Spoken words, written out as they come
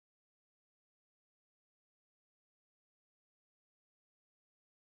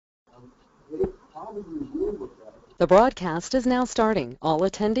The broadcast is now starting. All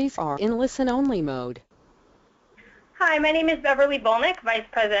attendees are in listen-only mode. Hi, my name is Beverly Bolnick, Vice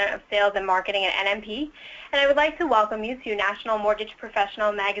President of Sales and Marketing at NMP, and I would like to welcome you to National Mortgage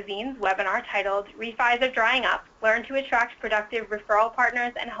Professional Magazine's webinar titled Refis Are Drying Up, Learn to Attract Productive Referral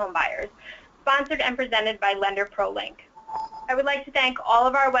Partners and Homebuyers, sponsored and presented by Lender ProLink. I would like to thank all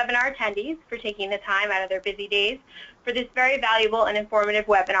of our webinar attendees for taking the time out of their busy days for this very valuable and informative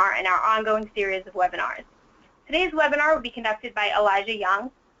webinar and our ongoing series of webinars. Today's webinar will be conducted by Elijah Young,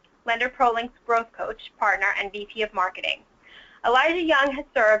 Lender ProLink's growth coach, partner, and VP of Marketing. Elijah Young has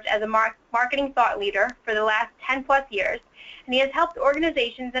served as a marketing thought leader for the last 10+ years, and he has helped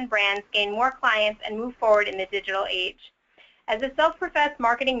organizations and brands gain more clients and move forward in the digital age. As a self-professed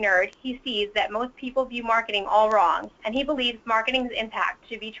marketing nerd, he sees that most people view marketing all wrong, and he believes marketing's impact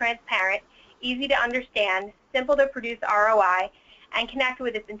should be transparent, easy to understand, simple to produce ROI, and connect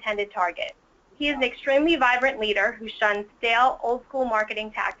with its intended target. He is an extremely vibrant leader who shuns stale, old-school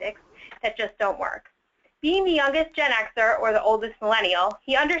marketing tactics that just don't work. Being the youngest Gen Xer or the oldest millennial,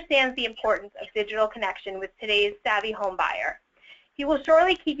 he understands the importance of digital connection with today's savvy home buyer. He will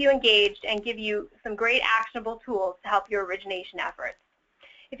surely keep you engaged and give you some great actionable tools to help your origination efforts.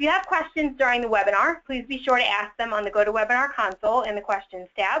 If you have questions during the webinar, please be sure to ask them on the GoToWebinar console in the Questions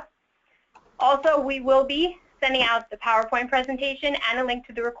tab. Also, we will be sending out the PowerPoint presentation and a link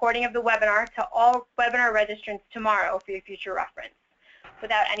to the recording of the webinar to all webinar registrants tomorrow for your future reference.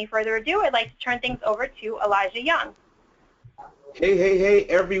 Without any further ado, I'd like to turn things over to Elijah Young. Hey,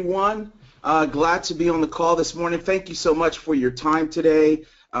 everyone. Glad to be on the call this morning. Thank you so much for your time today.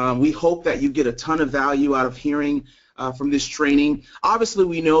 We hope that you get a ton of value out of hearing from this training. Obviously,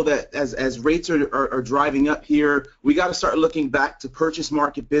 we know that as rates are driving up here, we got to start looking back to purchase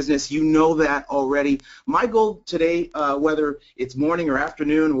market business. You know that already. My goal today, whether it's morning or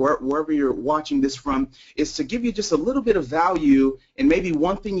afternoon, or wherever you're watching this from, is to give you just a little bit of value and maybe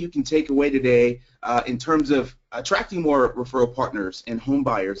one thing you can take away today in terms of attracting more referral partners and home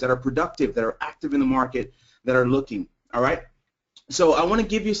buyers that are productive, that are active in the market, that are looking. All right? So I want to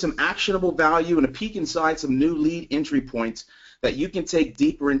give you some actionable value and a peek inside some new lead entry points that you can take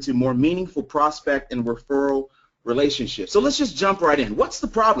deeper into more meaningful prospect and referral relationships. So let's just jump right in. What's the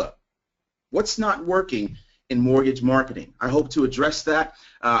problem? What's not working in mortgage marketing? I hope to address that.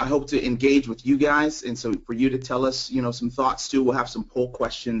 I hope to engage with you guys, and so for you to tell us, some thoughts too. We'll have some poll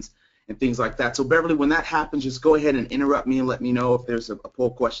questions and things like that. So Beverly, when that happens, just go ahead and interrupt me and let me know if there's a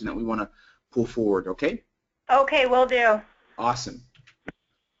poll question that we want to pull forward, okay? Okay, will do. Awesome.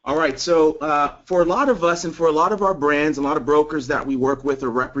 All right, so for a lot of us and for a lot of our brands, a lot of brokers that we work with or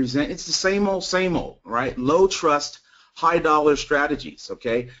represent, it's the same old, right? Low trust, high dollar strategies,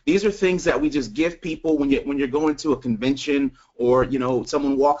 okay? These are things that we just give people when you're going to a convention or,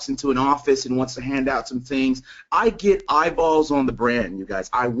 someone walks into an office and wants to hand out some things. I get eyeballs on the brand, you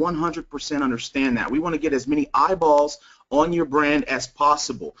guys. I 100% understand that. We want to get as many eyeballs on your brand as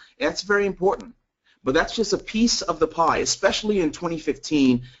possible. That's very important. But that's just a piece of the pie, especially in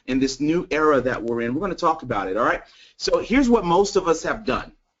 2015 in this new era that we're in. We're going to talk about it, all right? So here's what most of us have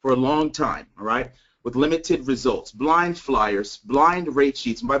done for a long time, all right, with limited results. Blind flyers, blind rate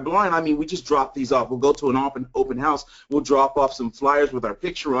sheets. And by blind, I mean we just drop these off. We'll go to an open house. We'll drop off some flyers with our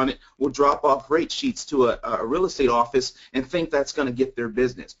picture on it. We'll drop off rate sheets to a real estate office and think that's going to get their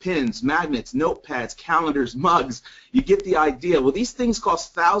business. Pins, magnets, notepads, calendars, mugs. You get the idea. Well, these things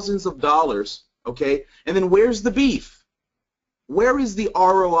cost thousands of dollars. Okay, and then where's the beef? Where is the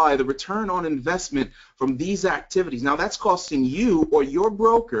ROI, the return on investment from these activities? Now that's costing you or your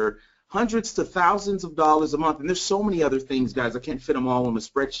broker hundreds to thousands of dollars a month, and there's so many other things, guys. I can't fit them all on a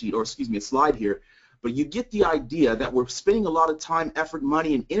spreadsheet or, excuse me, a slide here, but you get the idea that we're spending a lot of time, effort,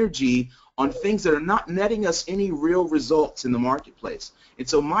 money, and energy on things that are not netting us any real results in the marketplace. And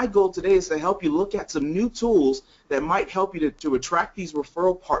so my goal today is to help you look at some new tools that might help you to attract these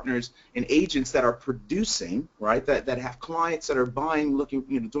referral partners and agents that are producing, right, that have clients that are buying, looking,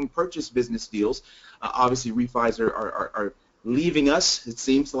 doing purchase business deals. Obviously, refis are leaving us, it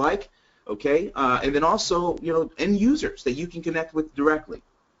seems like, okay, and then also, end users that you can connect with directly.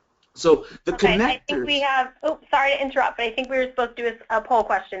 So the connectors. I think we have, sorry to interrupt, but I think we were supposed to do a poll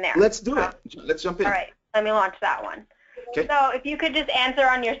question there. Let's do it. Let's jump in. All right, let me launch that one. Okay. So if you could just answer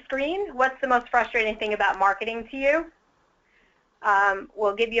on your screen, what's the most frustrating thing about marketing to you?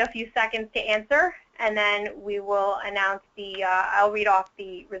 We'll give you a few seconds to answer, and then we will announce I'll read off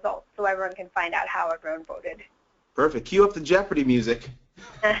the results so everyone can find out how everyone voted. Perfect. Cue up the Jeopardy music.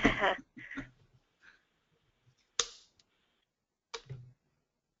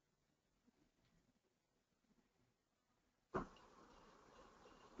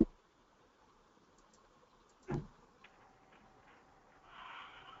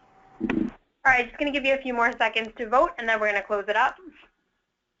 All right, just going to give you a few more seconds to vote, and then we're going to close it up.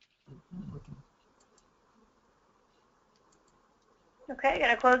 Okay,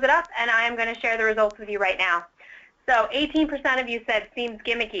 going to close it up, and I am going to share the results with you right now. So 18% of you said seems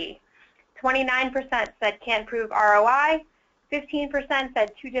gimmicky, 29% said can't prove ROI, 15%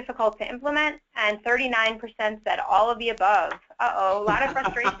 said too difficult to implement, and 39% said all of the above. Uh-oh, a lot of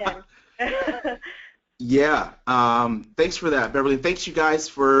frustration. Yeah, thanks for that, Beverly. Thanks you guys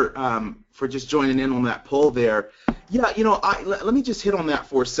for just joining in on that poll there. Yeah, you know, let me just hit on that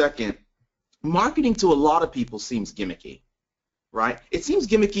for a second. Marketing to a lot of people seems gimmicky, right? It seems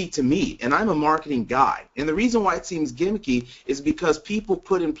gimmicky to me, and I'm a marketing guy. And the reason why it seems gimmicky is because people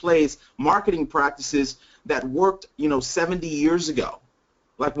put in place marketing practices that worked, you know, 70 years ago,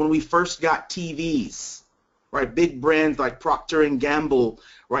 like when we first got TVs, right? Big brands like Procter and Gamble,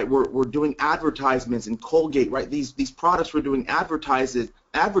 right? We're doing advertisements, and Colgate, right? These products were doing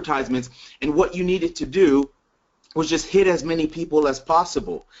advertisements, and what you needed to do was just hit as many people as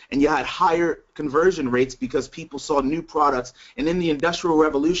possible, and you had higher conversion rates because people saw new products. And in the Industrial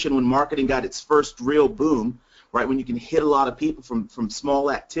Revolution, when marketing got its first real boom, right, when you can hit a lot of people from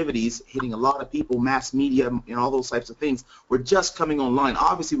small activities, hitting a lot of people, mass media, and all those types of things were just coming online.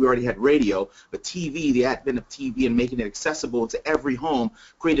 Obviously, we already had radio, but TV, the advent of TV and making it accessible to every home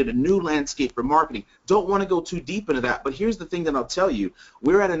created a new landscape for marketing. Don't want to go too deep into that, but here's the thing that I'll tell you.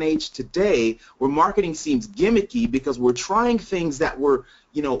 We're at an age today where marketing seems gimmicky because we're trying things that were,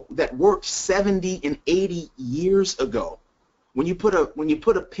 you know, that worked 70 and 80 years ago. When you put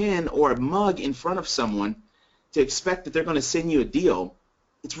a pen or a mug in front of someone to expect that they're going to send you a deal,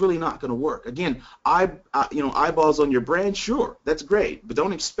 it's really not going to work. Again, you know, eyeballs on your brand, sure, that's great, but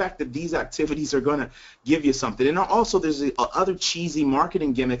don't expect that these activities are going to give you something. And also, there's other cheesy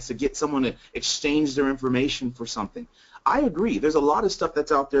marketing gimmicks to get someone to exchange their information for something. I agree. There's a lot of stuff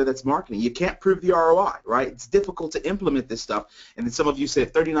that's out there that's marketing. You can't prove the ROI, right? It's difficult to implement this stuff. And then some of you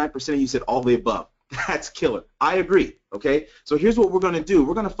said, 39% of you said all the above. That's killer. I agree, okay? So here's what we're going to do.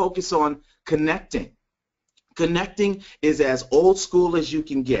 We're going to focus on connecting. Connecting is as old school as you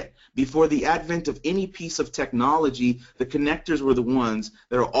can get. Before the advent of any piece of technology, the connectors were the ones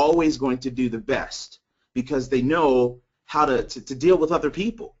that are always going to do the best because they know how to deal with other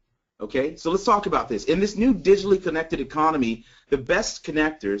people. Okay, so let's talk about this. In this new digitally connected economy, the best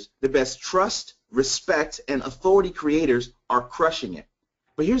connectors, the best trust, respect, and authority creators are crushing it.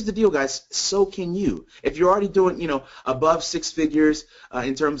 But here's the deal, guys. So can you. If you're already doing, you know, above 6 figures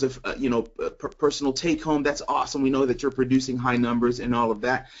in terms of, you know, personal take-home, that's awesome. We know that you're producing high numbers and all of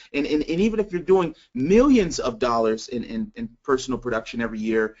that. And even if you're doing millions of dollars in personal production every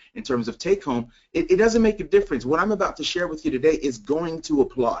year in terms of take-home, it doesn't make a difference. What I'm about to share with you today is going to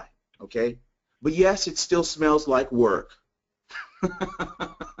apply, okay? But yes, it still smells like work.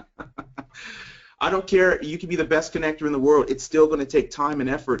 I don't care. You can be the best connector in the world. It's still going to take time and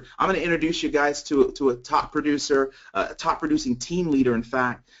effort. I'm going to introduce you guys to a top producer, a top producing team leader, in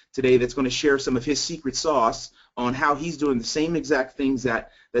fact, today that's going to share some of his secret sauce on how he's doing the same exact things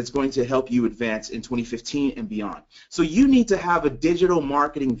that's going to help you advance in 2015 and beyond. So you need to have a digital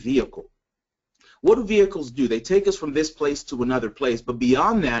marketing vehicle. What do vehicles do? They take us from this place to another place, but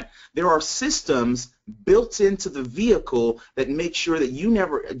beyond that, there are systems built into the vehicle that make sure that you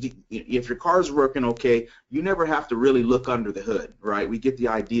never, if your car's working okay, you never have to really look under the hood, right? We get the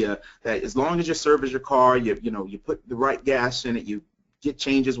idea that as long as you service your car, you put the right gas in it, you get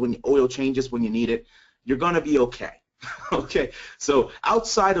changes when oil changes when you need it, you're going to be okay. Okay, so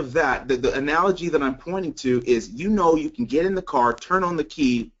outside of that, the analogy that I'm pointing to is, you know, you can get in the car, turn on the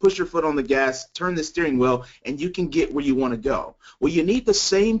key, push your foot on the gas, turn the steering wheel, and you can get where you want to go. Well, you need the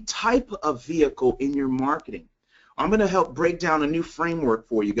same type of vehicle in your marketing. I'm going to help break down a new framework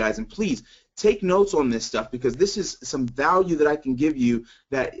for you guys, and please take notes on this stuff because this is some value that I can give you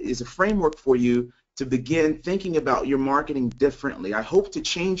that is a framework for you to begin thinking about your marketing differently. I hope to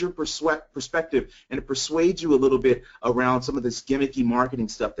change your perspective and to persuade you a little bit around some of this gimmicky marketing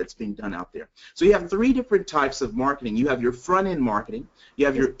stuff that's being done out there. So you have 3 different types of marketing. You have your front-end marketing, you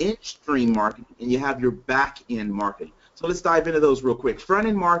have your in-stream marketing, and you have your back-end marketing. So let's dive into those real quick.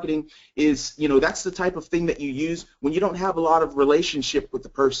 Front-end marketing is, you know, that's the type of thing that you use when you don't have a lot of relationship with the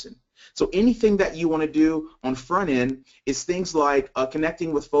person. So anything that you want to do on front end is things like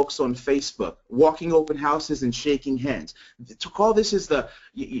connecting with folks on Facebook, walking open houses and shaking hands. To call this is the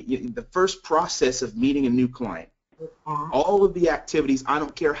first process of meeting a new client. All of the activities, I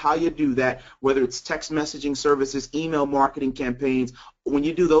don't care how you do that, whether it's text messaging services, email marketing campaigns, when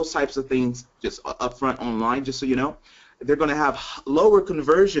you do those types of things just upfront online, just so you know, they're going to have lower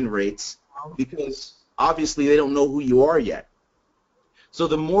conversion rates because obviously they don't know who you are yet. So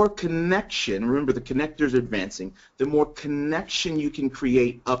the more connection, remember the connectors are advancing, the more connection you can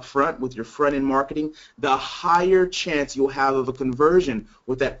create up front with your front-end marketing, the higher chance you'll have of a conversion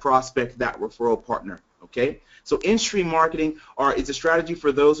with that prospect, that referral partner, okay? So in-stream marketing is a strategy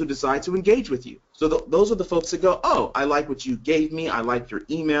for those who decide to engage with you. So those are the folks that go, oh, I like what you gave me, I like your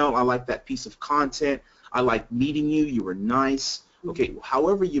email, I like that piece of content, I like meeting you, you were nice. Okay,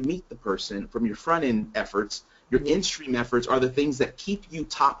 however you meet the person from your front-end efforts, your in-stream efforts are the things that keep you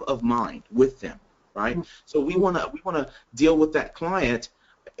top of mind with them, right? So we want to deal with that client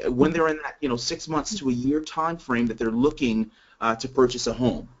when they're in that 6 months to a year time frame that they're looking to purchase a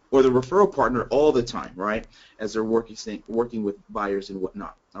home, or the referral partner all the time, right? As they're working with buyers and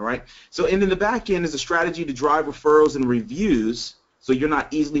whatnot. All right. So and in the back end is a strategy to drive referrals and reviews, so you're not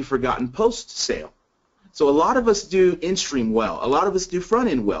easily forgotten post sale. So a lot of us do in-stream well, a lot of us do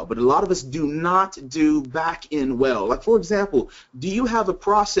front-end well, but a lot of us do not do back-end well. Like, for example, do you have a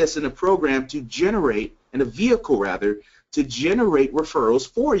process and a program to generate, and a vehicle rather, to generate referrals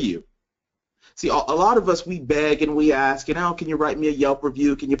for you? See, a lot of us, we beg and we ask, can you write me a Yelp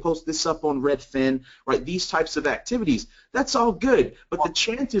review? Can you post this up on Redfin? Right, these types of activities. That's all good, but the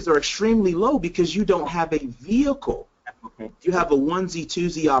chances are extremely low because you don't have a vehicle. You have a onesie,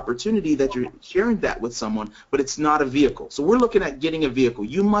 twosie opportunity that you're sharing that with someone, but it's not a vehicle. So we're looking at getting a vehicle.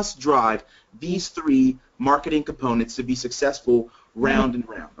 You must drive these 3 marketing components to be successful round and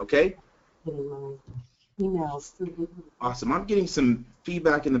round, okay? Awesome. I'm getting some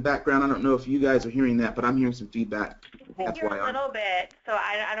feedback in the background. I don't know if you guys are hearing that, but I'm hearing some feedback. I hear a little bit, so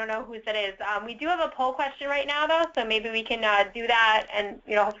I don't know whose that is. We do have a poll question right now, though, so maybe we can do that and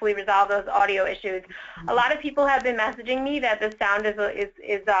hopefully resolve those audio issues. A lot of people have been messaging me that the sound is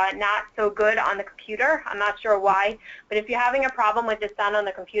not so good on the computer. I'm not sure why, but if you're having a problem with the sound on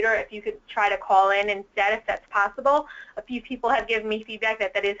the computer, if you could try to call in instead, if that's possible. A few people have given me feedback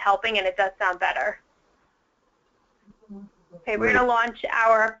that that is helping, and it does sound better. Okay, we're going to launch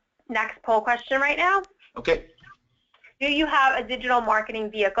our next poll question right now. Okay. Do you have a digital marketing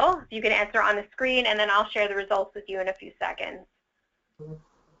vehicle? You can answer on the screen, and then I'll share the results with you in a few seconds.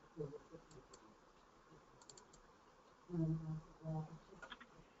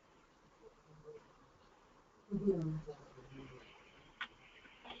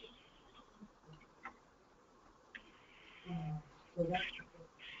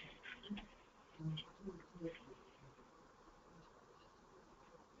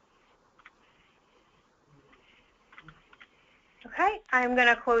 Okay, I'm going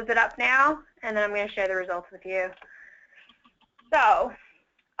to close it up now, and then I'm going to share the results with you. So,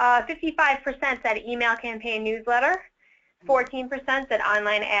 55% said email campaign newsletter, 14% said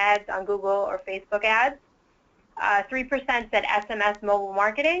online ads on Google or Facebook ads, 3% said SMS mobile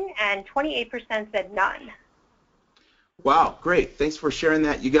marketing, and 28% said none. Wow, great. Thanks for sharing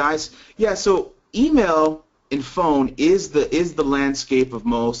that, you guys. Yeah, so email and phone is the landscape of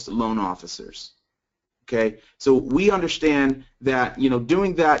most loan officers. Okay, so we understand that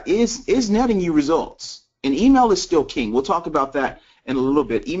doing that is netting you results, and email is still king. We'll talk about that in a little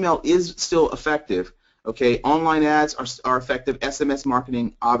bit. Email is still effective. Okay, online ads are effective. SMS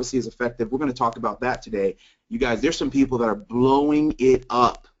marketing obviously is effective. We're going to talk about that today. You guys, there's some people that are blowing it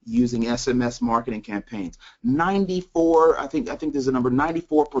up using SMS marketing campaigns. 94, I think there's a number,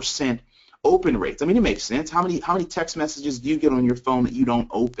 94% open rates. I mean, it makes sense. How many text messages do you get on your phone that you don't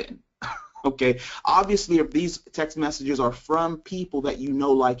open? Okay, obviously if these text messages are from people that you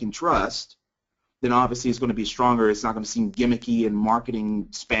know, like, and trust, then obviously it's going to be stronger. It's not going to seem gimmicky and marketing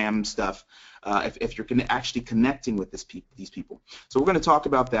spam stuff if you're actually connecting with these people. So we're going to talk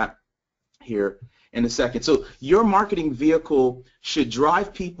about that here in a second. So your marketing vehicle should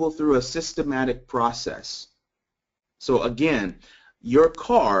drive people through a systematic process. So again, your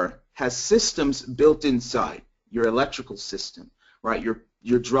car has systems built inside, your electrical system, right?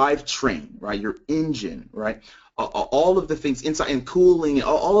 Your drivetrain, right? Your engine, right? All of the things inside, and cooling,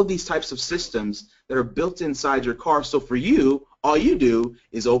 all of these types of systems that are built inside your car. So for you, all you do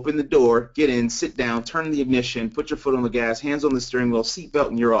is open the door, get in, sit down, turn the ignition, put your foot on the gas, hands on the steering wheel, seatbelt,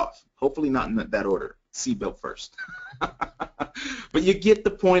 and you're off. Hopefully not in that order. Seatbelt first. But you get the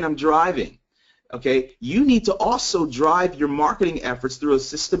point I'm driving. Okay, you need to also drive your marketing efforts through a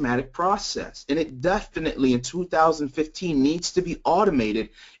systematic process, and it definitely in 2015 needs to be automated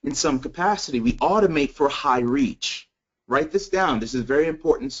in some capacity. We automate for high reach. Write this down. This is very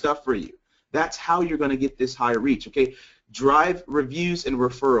important stuff for you. That's how you're going to get this high reach. Okay, drive reviews and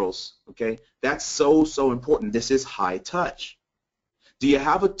referrals. Okay, that's so important. This is high touch. Do you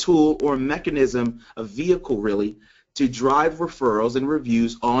have a tool or a mechanism, a vehicle really, to drive referrals and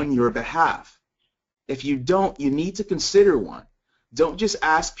reviews on your behalf? If you don't, you need to consider one. Don't just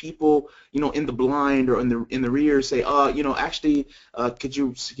ask people, in the blind or in the rear, say, actually, could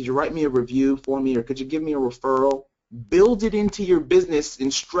you write me a review for me, or could you give me a referral? Build it into your business and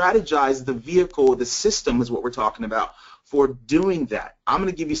strategize the vehicle, the system is what we're talking about for doing that. I'm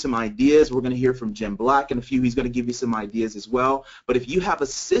going to give you some ideas. We're going to hear from Jim Black in a few. He's going to give you some ideas as well. But if you have a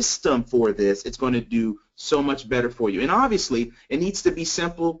system for this, it's going to do so much better for you. And obviously, it needs to be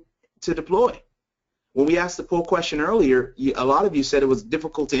simple to deploy. When we asked the poll question earlier, a lot of you said it was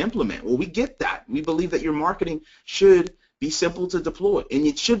difficult to implement. Well, we get that. We believe that your marketing should be simple to deploy, and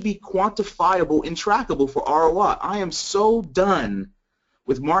it should be quantifiable and trackable for ROI. I am so done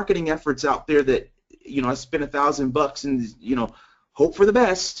with marketing efforts out there that, I spent $1,000 and, hope for the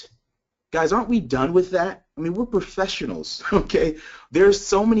best. Guys, aren't we done with that? I mean, we're professionals, okay? There's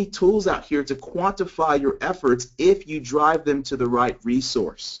so many tools out here to quantify your efforts if you drive them to the right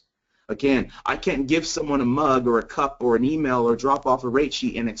resource. Again, I can't give someone a mug or a cup or an email or drop off a rate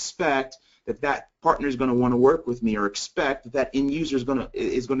sheet and expect that partner is going to want to work with me, or expect that end user is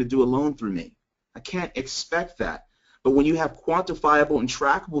going to do a loan through me. I can't expect that. But when you have quantifiable and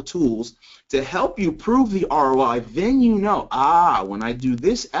trackable tools to help you prove the ROI, then when I do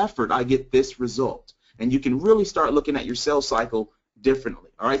this effort, I get this result. And you can really start looking at your sales cycle differently.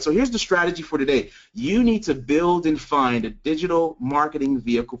 All right, so here's the strategy for today. You need to build and find a digital marketing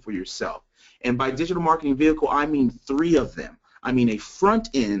vehicle for yourself. And by digital marketing vehicle, I mean 3 of them. I mean a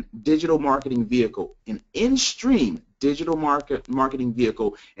front-end digital marketing vehicle, an in-stream digital marketing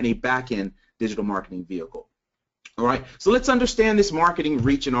vehicle, and a back-end digital marketing vehicle. All right, so let's understand this marketing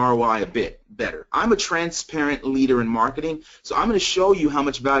reach and ROI a bit better. I'm a transparent leader in marketing, so I'm going to show you how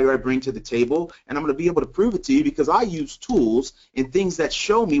much value I bring to the table, and I'm going to be able to prove it to you because I use tools and things that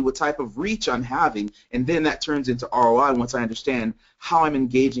show me what type of reach I'm having, and then that turns into ROI once I understand how I'm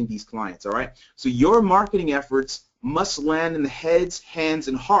engaging these clients. All right, so your marketing efforts must land in the heads, hands,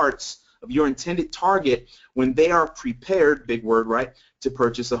 and hearts of your intended target when they are prepared, big word, right, to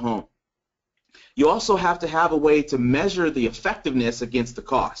purchase a home. You also have to have a way to measure the effectiveness against the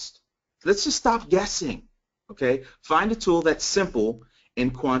cost. So let's just stop guessing, okay? Find a tool that's simple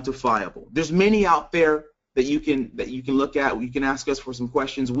and quantifiable. There's many out there that you can look at. You can ask us for some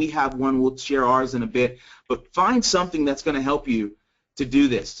questions. We have one. We'll share ours in a bit. But find something that's going to help you to do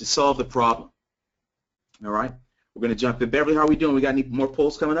this, to solve the problem. All right? We're going to jump in. Beverly, how are we doing? We got any more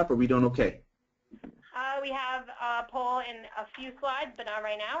polls coming up, or are we doing okay? We have a poll in a few slides, but not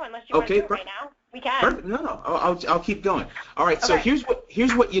right now. Unless you want to do it right now, we can. Perfect. No, I'll keep going. All right. So okay.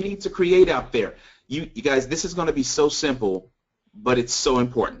 here's what you need to create out there. You guys, this is going to be so simple, but it's so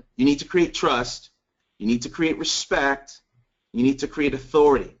important. You need to create trust. You need to create respect. You need to create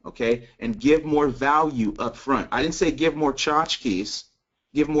authority. Okay, and give more value up front. I didn't say give more tchotchkes.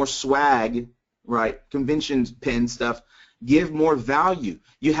 Give more swag. Right? Conventions, pen stuff. Give more value.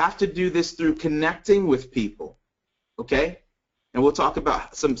 You have to do this through connecting with people, okay? And we'll talk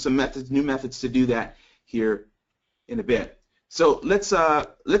about some methods, new methods to do that here in a bit. So let's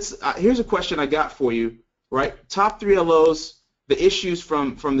here's a question I got for you, right? Top 3 LOs, the issues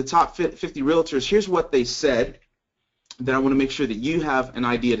from the top 50 realtors. Here's what they said that I want to make sure that you have an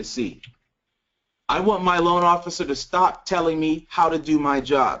idea to see. I want my loan officer to stop telling me how to do my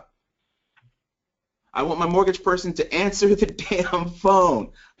job. I want my mortgage person to answer the damn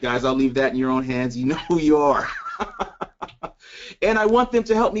phone. Guys, I'll leave that in your own hands. You know who you are. And I want them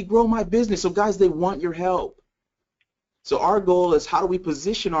to help me grow my business. So, guys, they want your help. So our goal is, how do we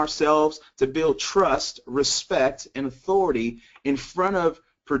position ourselves to build trust, respect, and authority in front of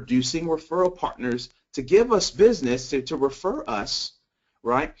producing referral partners to give us business, to refer us,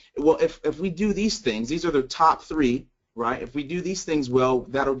 right? Well, if we do these things, these are the top 3. Right? If we do these things well,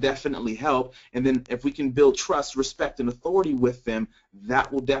 that'll definitely help. And then if we can build trust, respect, and authority with them, that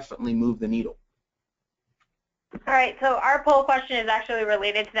will definitely move the needle. All right, so our poll question is actually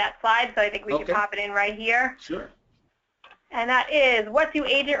related to that slide, so I think we can pop it in right here. Sure. And that is, what do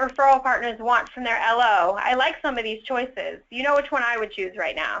agent referral partners want from their LO? I like some of these choices. You know which one I would choose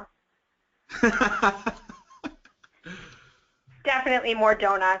right now. Definitely more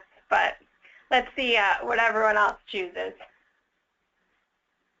donuts, but let's see what everyone else chooses.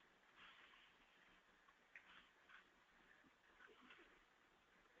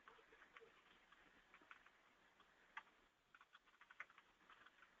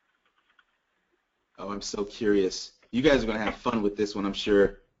 Oh, I'm so curious. You guys are going to have fun with this one, I'm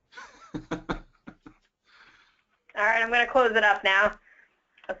sure. All right, I'm going to close it up now.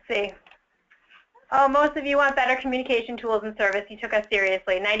 Let's see. Oh, most of you want better communication tools and service. You took us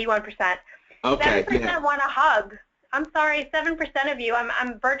seriously, 91%. Okay. 7% want a hug. I'm sorry, 7% of you.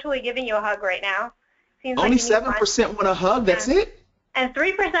 I'm virtually giving you a hug right now. Seems Only like 7% want a hug. That's it? And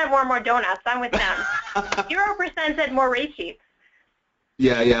 3% more and more donuts. I'm with them. 0% said more rate sheets.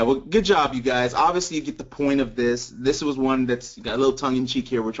 Yeah. Well, good job, you guys. Obviously, you get the point of this. This was one that's got a little tongue-in-cheek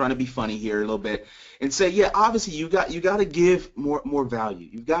here. We're trying to be funny here a little bit and say, yeah, obviously, you got to give more value.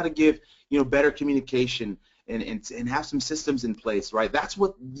 You've got to give better communication and have some systems in place, right? That's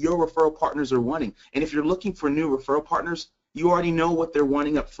what your referral partners are wanting. And if you're looking for new referral partners, you already know what they're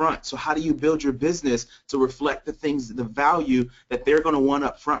wanting up front. So how do you build your business to reflect the value that they're going to want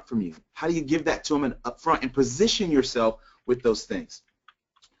up front from you? How do you give that to them up front and position yourself with those things?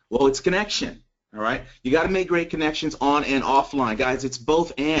 Well, it's connection, all right? You got to make great connections on and offline. Guys, it's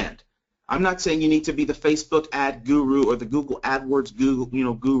both and. I'm not saying you need to be the Facebook ad guru or the Google AdWords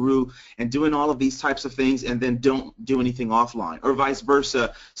guru and doing all of these types of things and then don't do anything offline, or vice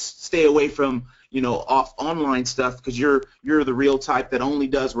versa. Stay away from online stuff because you're the real type that only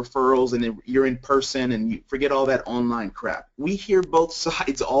does referrals and you're in person and you forget all that online crap. We hear both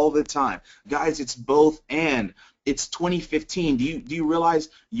sides all the time. Guys, it's both and. It's 2015. Do you realize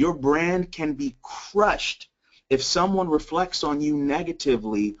your brand can be crushed if someone reflects on you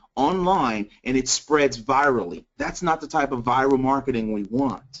negatively online and it spreads virally? That's not the type of viral marketing we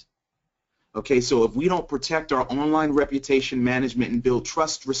want. Okay, so if we don't protect our online reputation management and build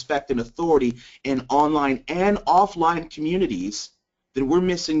trust, respect, and authority in online and offline communities, then we're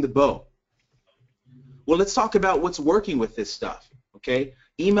missing the boat. Well, let's talk about what's working with this stuff, okay?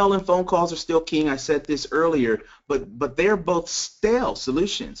 Email and phone calls are still king. I said this earlier, but they're both stale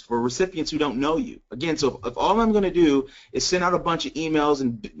solutions for recipients who don't know you. Again, so if all I'm going to do is send out a bunch of emails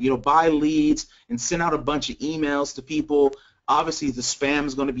and buy leads and send out a bunch of emails to people, obviously the spam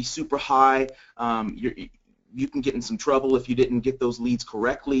is going to be super high. You can get in some trouble if you didn't get those leads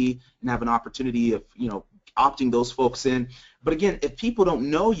correctly and have an opportunity of opting those folks in. But again, if people don't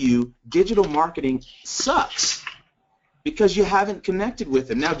know you, digital marketing sucks, because you haven't connected with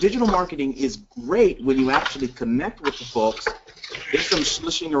them. Now, digital marketing is great when you actually connect with the folks. There's some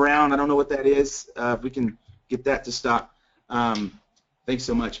slushing around. I don't know what that is. If we can get that to stop. Thanks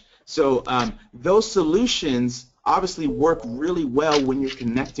so much. So those solutions obviously work really well when you're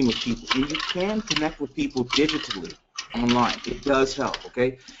connecting with people. And you can connect with people digitally online. It does help,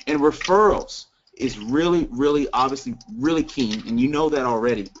 okay? And referrals is really, really, obviously, really keen, and you know that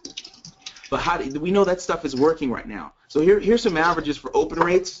already. But how do we know that stuff is working right now? So here's some averages for open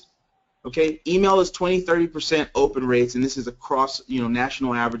rates. Okay, email is 20-30% open rates, and this is across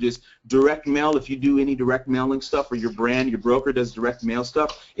national averages. Direct mail, if you do any direct mailing stuff, or your brand, your broker does direct mail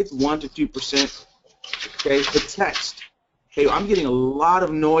stuff, it's 1 to 2%. Okay, the text. Hey, I'm getting a lot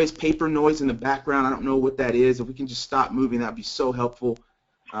of noise, paper noise in the background. I don't know what that is. If we can just stop moving, that'd be so helpful.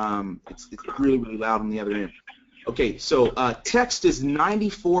 It's really, really loud on the other end. Okay, so text is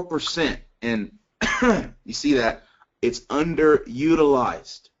 94%, and you see that it's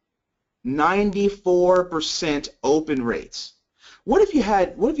underutilized. 94% open rates. What if you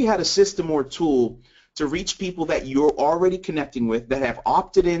had a system or tool to reach people that you're already connecting with, that have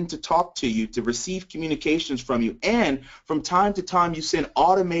opted in to talk to you, to receive communications from you, and from time to time you send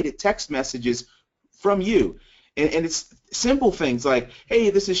automated text messages from you? And it's simple things like, hey,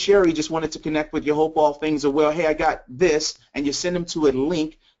 this is Sherry, just wanted to connect with you, hope all things are well. Hey, I got this, and you send them to a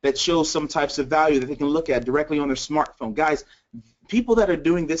link that shows some types of value that they can look at directly on their smartphone. Guys, people that are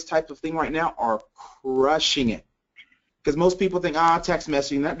doing this type of thing right now are crushing it. Because most people think, text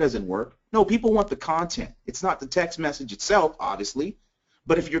messaging, that doesn't work. No, people want the content. It's not the text message itself, obviously.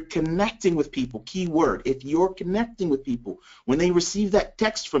 But if you're connecting with people, key word, if you're connecting with people, when they receive that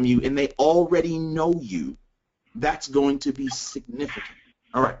text from you and they already know you, that's going to be significant.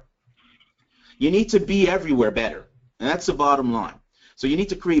 All right. You need to be everywhere better, and that's the bottom line. So you need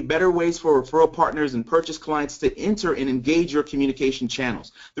to create better ways for referral partners and purchase clients to enter and engage your communication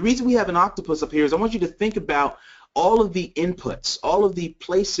channels. The reason we have an octopus up here is I want you to think about all of the inputs, all of the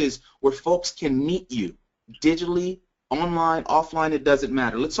places where folks can meet you digitally, online, offline, it doesn't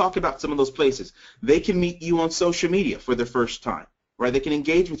matter. Let's talk about some of those places. They can meet you on social media for the first time, right? They can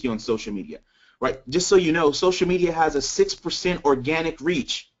engage with you on social media, right? Just so you know, social media has a 6% organic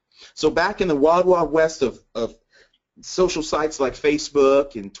reach. So back in the wild, wild west of social sites like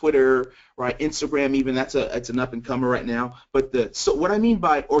Facebook and Twitter, right, Instagram even, it's an up-and-comer right now. But so what I mean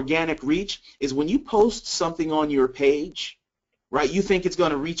by organic reach is when you post something on your page, right, you think it's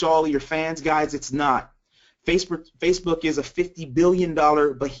going to reach all of your fans. Guys, it's not. Facebook is a $50 billion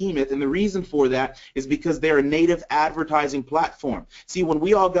behemoth, and the reason for that is because they're a native advertising platform. See, when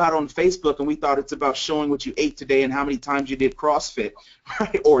we all got on Facebook and we thought it's about showing what you ate today and how many times you did CrossFit,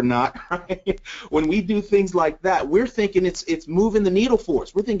 right, or not, right? When we do things like that, we're thinking it's moving the needle for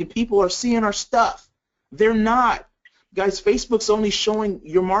us. We're thinking people are seeing our stuff. They're not. Guys, Facebook's only showing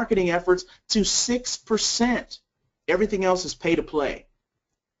your marketing efforts to 6%. Everything else is pay to play.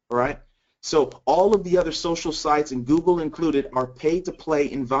 All right? So all of the other social sites, and Google included, are pay to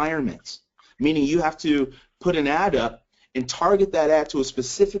play environments, meaning you have to put an ad up and target that ad to a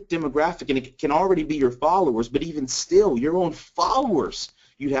specific demographic, and it can already be your followers, but even still, your own followers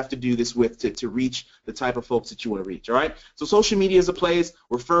you'd have to do this with to reach the type of folks that you want to reach. All right? So social media is a place.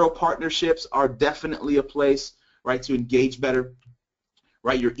 Referral partnerships are definitely a place, right, to engage better.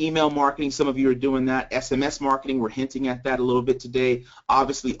 Right, your email marketing, some of you are doing that. SMS marketing, we're hinting at that a little bit today.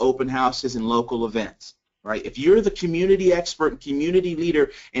 Obviously, open houses and local events. Right, if you're the community expert and community leader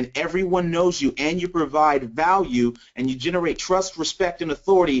and everyone knows you and you provide value and you generate trust, respect, and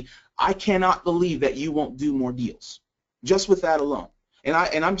authority, I cannot believe that you won't do more deals just with that alone. And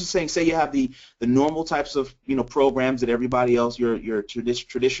I'm just saying, say you have the normal types of programs that everybody else, you're a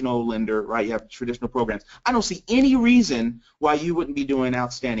traditional lender, right? You have traditional programs. I don't see any reason why you wouldn't be doing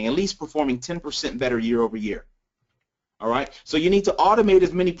outstanding, at least performing 10% better year over year. All right? So you need to automate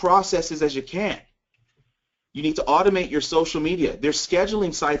as many processes as you can. You need to automate your social media. There's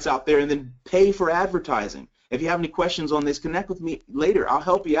scheduling sites out there, and then pay for advertising. If you have any questions on this, connect with me later. I'll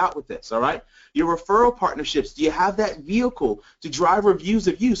help you out with this, all right? Your referral partnerships, do you have that vehicle to drive reviews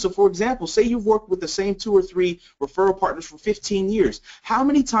of you? So, for example, say you've worked with the same 2 or 3 referral partners for 15 years. How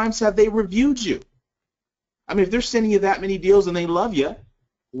many times have they reviewed you? I mean, if they're sending you that many deals and they love you,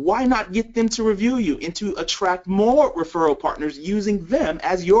 why not get them to review you and to attract more referral partners using them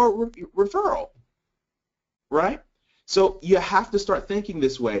as your referral, right? So you have to start thinking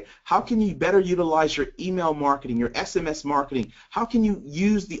this way. How can you better utilize your email marketing, your SMS marketing? How can you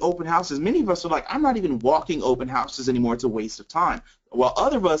use the open houses? Many of us are like, I'm not even walking open houses anymore. It's a waste of time. While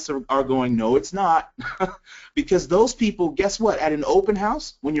other of us are going, no, it's not. Because those people, guess what? At an open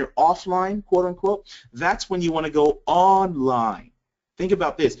house, when you're offline, quote unquote, that's when you want to go online. Think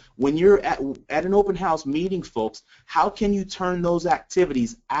about this. When you're at an open house meeting folks, how can you turn those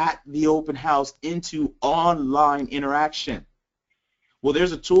activities at the open house into online interaction? Well,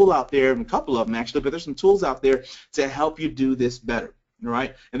 there's a tool out there, and a couple of them actually, but there's some tools out there to help you do this better, all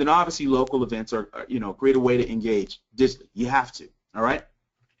right? And then obviously local events are a greater way to engage digitally. You have to, all right?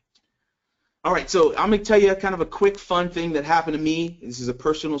 All right, so I'm going to tell you kind of a quick fun thing that happened to me. This is a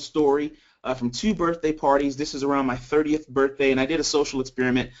personal story. From 2 birthday parties. This is around my 30th birthday, and I did a social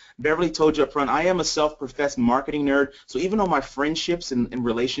experiment. Beverly told you up front, I am a self-professed marketing nerd, so even on my friendships and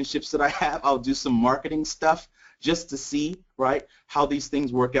relationships that I have, I'll do some marketing stuff just to see, right, how these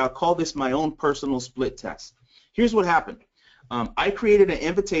things work out. Call this my own personal split test. Here's what happened. I created an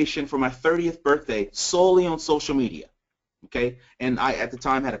invitation for my 30th birthday solely on social media, okay? And I, at the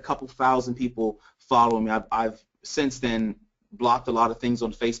time, had a couple thousand people following me. I've since then blocked a lot of things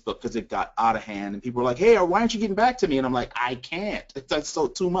on Facebook because it got out of hand, and people were like, hey, why aren't you getting back to me? And I'm like, I can't. That's so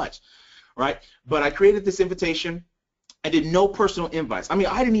too much, right? But I created this invitation. I did no personal invites. I mean,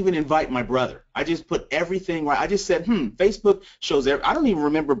 I didn't even invite my brother. I just put everything right. I just said, Facebook shows I don't even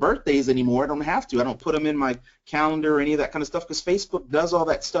remember birthdays anymore. I don't have to. I don't put them in my calendar or any of that kind of stuff because Facebook does all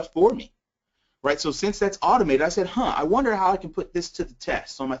that stuff for me, right? So since that's automated, I said, I wonder how I can put this to the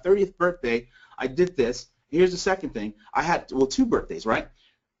test. So on my 30th birthday, I did this. Here's the second thing. I had, 2 birthdays, right?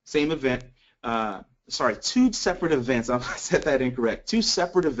 Same event. 2 separate events. I said that incorrect. 2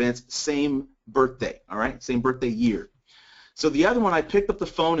 separate events, same birthday, all right? Same birthday year. So the other one, I picked up the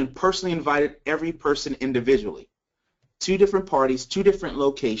phone and personally invited every person individually. 2 different parties, 2 different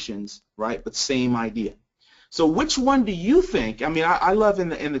locations, right? But same idea. So which one do you think? I mean, I love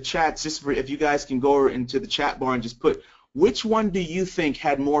in the chats, just for if you guys can go into the chat bar and just put, which one do you think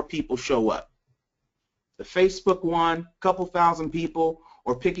had more people show up? The Facebook one, couple thousand people,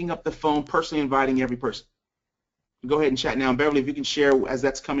 or picking up the phone, personally inviting every person? Go ahead and chat now. And Beverly, if you can share as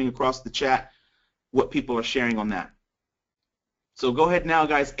that's coming across the chat, what people are sharing on that. So go ahead now,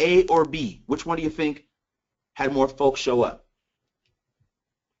 guys. A or B? Which one do you think had more folks show up?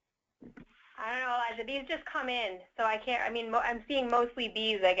 I don't know. These just come in, so I can't. I mean, I'm seeing mostly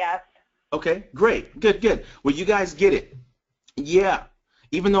B's, I guess. Okay, great. Good. Well, you guys get it. Yeah.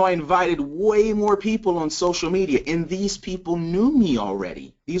 Even though I invited way more people on social media, and these people knew me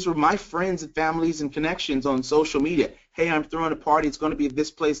already. These were my friends and families and connections on social media. Hey, I'm throwing a party. It's going to be at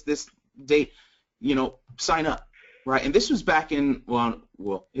this place, this date. Sign up, right? And this was back in,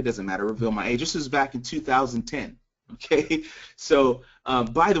 well, it doesn't matter. Reveal my age. This was back in 2010, okay? So,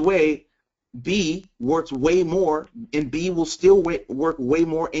 by the way, B works way more, and B will still work way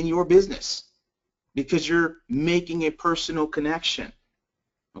more in your business because you're making a personal connection.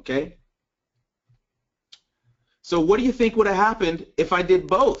 Okay? So what do you think would have happened if I did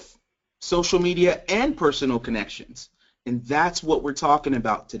both social media and personal connections? And that's what we're talking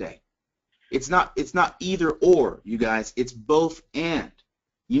about today. It's not either or, you guys. It's both and.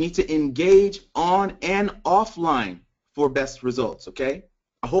 You need to engage on and offline for best results, okay?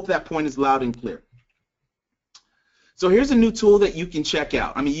 I hope that point is loud and clear. So here's a new tool that you can check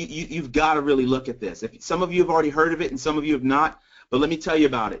out. I mean, you've got to really look at this. If some of you have already heard of it and some of you have not, but let me tell you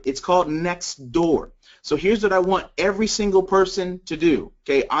about it. It's called Nextdoor. So here's what I want every single person to do,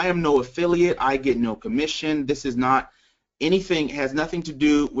 okay? I am no affiliate. I get no commission. This is not anything, it has nothing to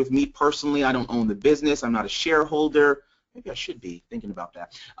do with me personally. I don't own the business. I'm not a shareholder. Maybe I should be thinking about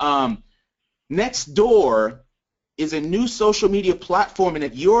that. Nextdoor is a new social media platform, and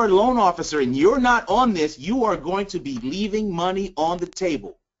if you're a loan officer and you're not on this, you are going to be leaving money on the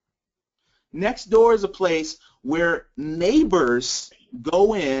table. Nextdoor is a place where neighbors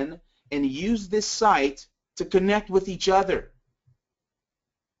go in and use this site to connect with each other.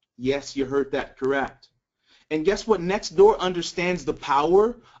 Yes, you heard that correct. And guess what? Nextdoor understands the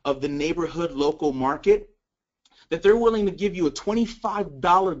power of the neighborhood local market, that they're willing to give you a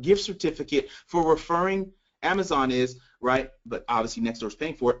 $25 gift certificate for referring. Amazon is, right, but obviously Nextdoor's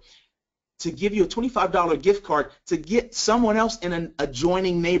paying for it, to give you a $25 gift card to get someone else in an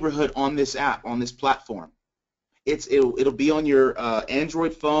adjoining neighborhood on this app, on this platform. It'll be on your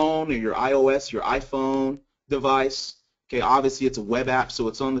Android phone or your iOS, your iPhone device. Okay, obviously it's a web app, so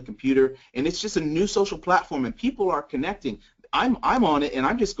it's on the computer, and it's just a new social platform, and people are connecting. I'm on it, and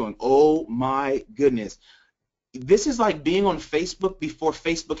I'm just going, oh my goodness. This is like being on Facebook before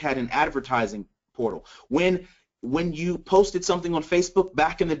Facebook had an advertising portal. When you posted something on Facebook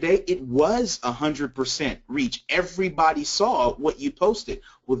back in the day, it was 100% reach. Everybody saw what you posted.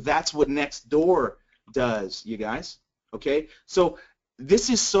 Well, that's what Nextdoor does, you guys. Okay, so this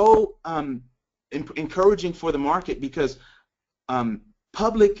is so encouraging for the market, because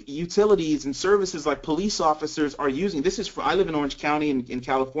public utilities and services like police officers are using this. I live in Orange County in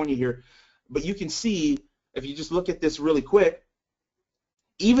California here, but you can see, if you just look at this really quick,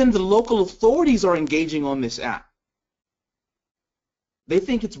 even the local authorities are engaging on this app. They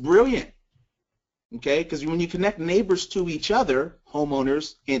think it's brilliant, okay? Because when you connect neighbors to each other,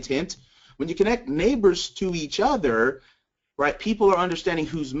 homeowners, hint, hint, when you connect neighbors to each other, right, people are understanding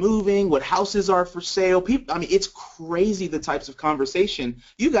who's moving, what houses are for sale. People, I mean, it's crazy the types of conversation.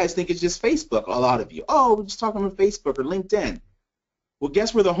 You guys think it's just Facebook, a lot of you. Oh, we're just talking on Facebook or LinkedIn. Well,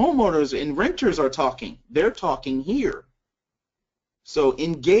 guess where the homeowners and renters are talking? They're talking here. So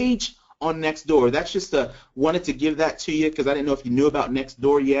engage on Nextdoor. That's just wanted to give that to you, because I didn't know if you knew about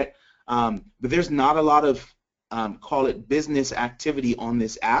Nextdoor yet. But there's not a lot of, call it, business activity on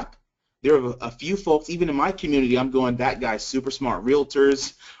this app. There are a few folks, even in my community, I'm going, that guy's super smart.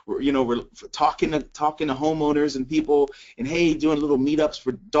 Realtors, we're talking to homeowners and people, and hey, doing little meetups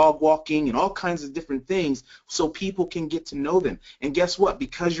for dog walking and all kinds of different things, so people can get to know them. And guess what?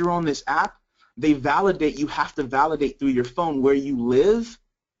 Because you're on this app, they validate. You have to validate through your phone where you live,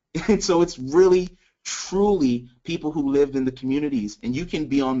 and so it's really, truly people who live in the communities, and you can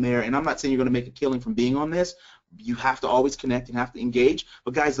be on there. And I'm not saying you're going to make a killing from being on this. You have to always connect and have to engage.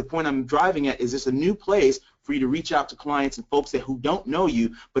 But guys, the point I'm driving at is it's a new place for you to reach out to clients and folks who don't know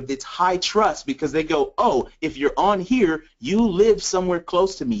you, but it's high trust, because they go, oh, if you're on here, you live somewhere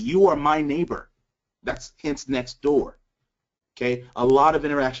close to me. You are my neighbor. That's hence Nextdoor. Okay, a lot of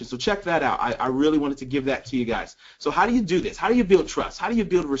interaction. So check that out. I really wanted to give that to you guys. So how do you do this? How do you build trust? How do you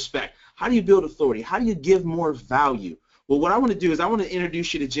build respect? How do you build authority? How do you give more value? Well, what I want to do is I want to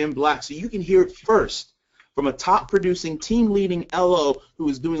introduce you to Jim Black so you can hear it first from a top producing, team leading LO who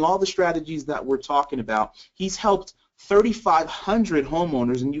is doing all the strategies that we're talking about. He's helped 3,500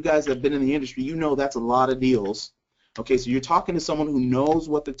 homeowners, and you guys have been in the industry, you know that's a lot of deals. Okay, so you're talking to someone who knows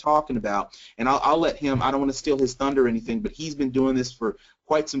what they're talking about, and I'll let him, I don't want to steal his thunder or anything, but he's been doing this for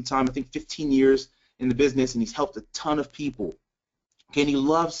quite some time, I think 15 years in the business, and he's helped a ton of people. Okay, and he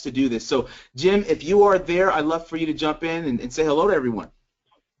loves to do this. So, Jim, if you are there, I'd love for you to jump in and say hello to everyone.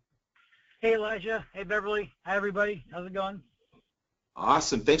 Hey, Elijah. Hey, Beverly. Hi, everybody. How's it going?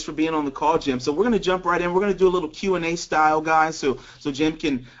 Awesome. Thanks for being on the call, Jim. So we're going to jump right in. We're going to do a little Q&A style, guys, so Jim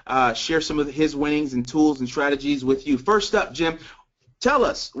can share some of his winnings and tools and strategies with you. First up, Jim, tell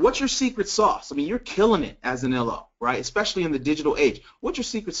us, what's your secret sauce? I mean, you're killing it as an LO, right, especially in the digital age. What's your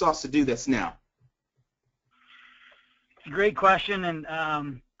secret sauce to do this now? Great question, and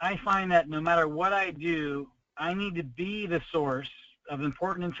I find that no matter what I do, I need to be the source of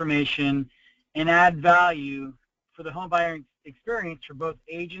important information and add value for the home buyer experience for both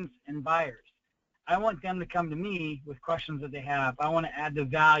agents and buyers. I want them to come to me with questions that they have. I want to add the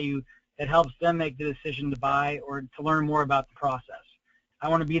value that helps them make the decision to buy or to learn more about the process. I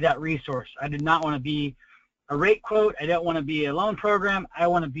want to be that resource. I do not want to be a rate quote. I don't want to be a loan program. I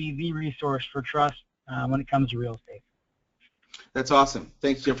want to be the resource for trust when it comes to real estate. That's awesome.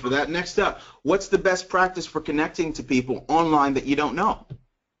 Thanks, Jim, for that. Next up, what's the best practice for connecting to people online that you don't know?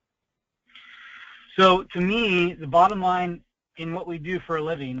 So to me, the bottom line in what we do for a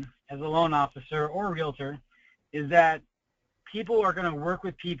living as a loan officer or a realtor is that people are going to work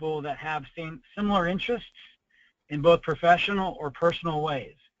with people that have similar interests in both professional or personal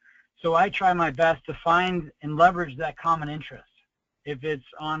ways. So I try my best to find and leverage that common interest. If it's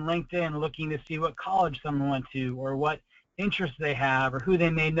on LinkedIn looking to see what college someone went to or what interests they have or who they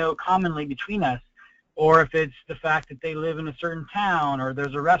may know commonly between us, or if it's the fact that they live in a certain town or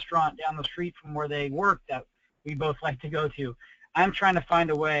there's a restaurant down the street from where they work that we both like to go to. I'm trying to find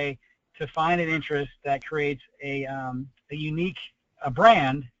a way to find an interest that creates a unique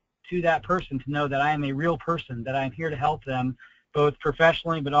brand to that person, to know that I am a real person, that I'm here to help them both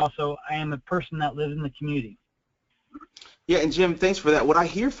professionally, but also I am a person that lives in the community. Yeah, and Jim, thanks for that. What I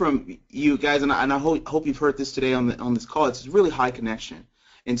hear from you guys, and I hope you've heard this today on this call, it's really high connection.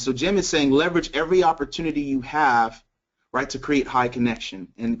 And so Jim is saying leverage every opportunity you have, right, to create high connection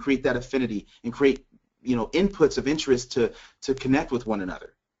and create that affinity and create, inputs of interest to connect with one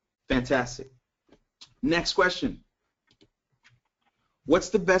another. Fantastic. Next question. What's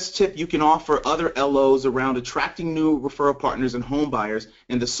the best tip you can offer other LOs around attracting new referral partners and home buyers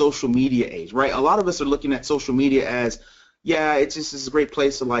in the social media age, right? A lot of us are looking at social media as, yeah, it's just this great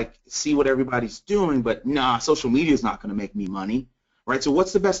place to see what everybody's doing, but nah, social media is not going to make me money, right? So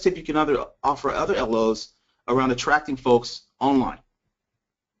what's the best tip you can offer other LOs around attracting folks online?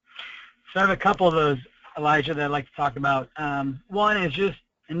 So I have a couple of those, Elijah, that I'd like to talk about. One is just,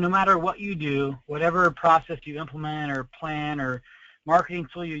 and no matter what you do, whatever process you implement or plan or marketing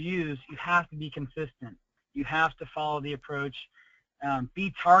tool you use, you have to be consistent. You have to follow the approach.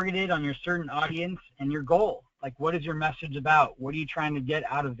 Be targeted on your certain audience and your goal. Like, what is your message about? What are you trying to get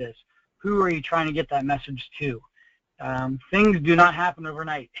out of this? Who are you trying to get that message to? Things do not happen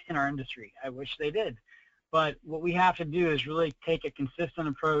overnight in our industry. I wish they did. But what we have to do is really take a consistent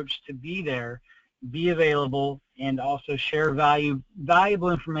approach to be there, be available, and also share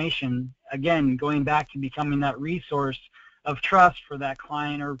valuable information, again, going back to becoming that resource of trust for that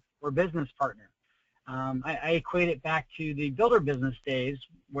client or business partner. I equate it back to the builder business days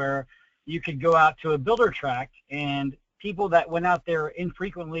where you could go out to a builder tract and people that went out there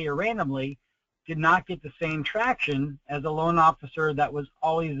infrequently or randomly did not get the same traction as a loan officer that was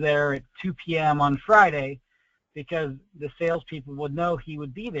always there at 2 p.m. on Friday, because the salespeople would know he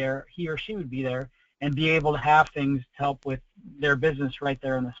would be there, he or she would be there, and be able to have things to help with their business right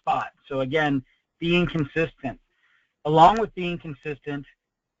there on the spot. So again, being consistent. Along with being consistent,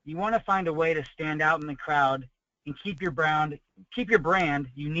 you want to find a way to stand out in the crowd and keep your brand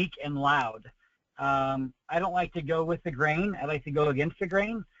unique and loud. I don't like to go with the grain. I like to go against the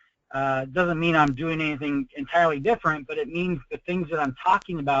grain. It doesn't mean I'm doing anything entirely different, but it means the things that I'm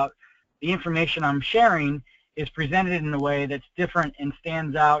talking about, the information I'm sharing, is presented in a way that's different and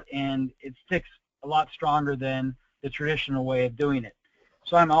stands out, and it sticks a lot stronger than the traditional way of doing it.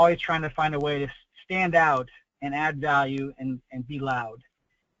 So I'm always trying to find a way to stand out and add value and be loud.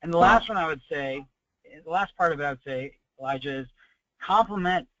 And the last one I would say, the last part of it I would say, Elijah, is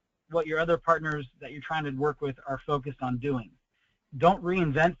complement what your other partners that you're trying to work with are focused on doing. Don't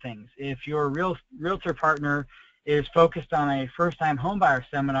reinvent things. If your realtor partner is focused on a first-time homebuyer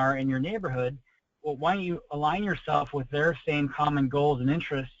seminar in your neighborhood, well, why don't you align yourself with their same common goals and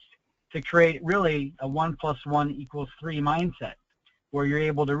interests to create really a 1 + 1 = 3 mindset, where you're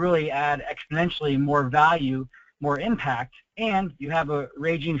able to really add exponentially more value, more impact, and you have a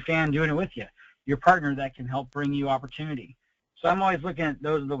raging fan doing it with you, your partner that can help bring you opportunity. So I'm always looking at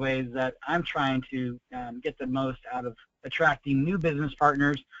those are the ways that I'm trying to get the most out of attracting new business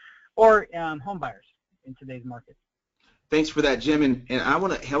partners or home buyers in today's market. Thanks for that, Jim. And I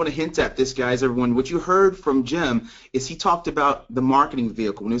want to hint at this, guys, everyone. What you heard from Jim is he talked about the marketing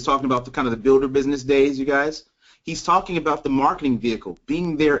vehicle. When he was talking about the kind of the builder business days, you guys, he's talking about the marketing vehicle,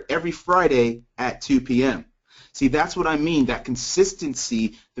 being there every Friday at 2 p.m. See, that's what I mean, that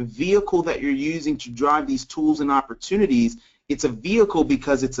consistency, the vehicle that you're using to drive these tools and opportunities, it's a vehicle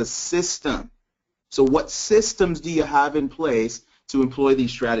because it's a system. So what systems do you have in place to employ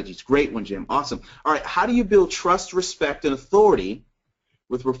these strategies? Great one, Jim. Awesome. All right, how do you build trust, respect, and authority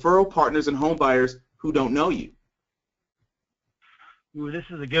with referral partners and home buyers who don't know you? Ooh, this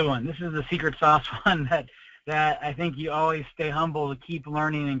is a good one. This is the secret sauce one that I think you always stay humble to keep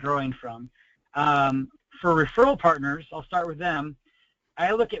learning and growing from. For referral partners, I'll start with them.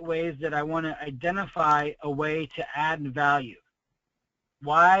 I look at ways that I want to identify a way to add value.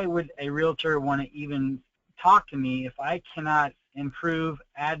 Why would a realtor want to even talk to me if I cannot improve,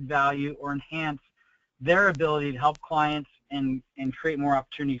 add value, or enhance their ability to help clients and create more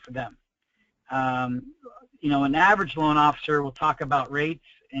opportunity for them. You know, an average loan officer will talk about rates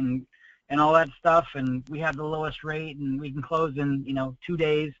and all that stuff, and we have the lowest rate and we can close in, you know, 2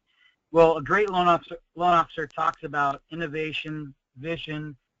 days. Well, a great loan officer talks about innovation,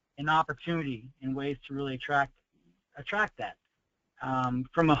 vision, and opportunity in ways to really attract that.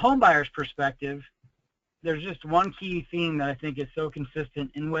 From a home buyer's perspective, there's just one key theme that I think is so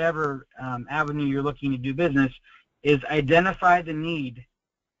consistent in whatever avenue you're looking to do business, is identify the need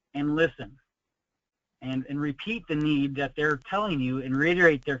and listen. And repeat the need that they're telling you and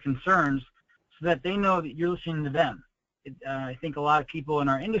reiterate their concerns so that they know that you're listening to them. I think a lot of people in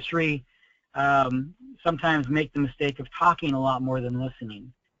our industry sometimes make the mistake of talking a lot more than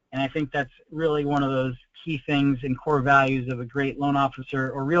listening. And I think that's really one of those key things and core values of a great loan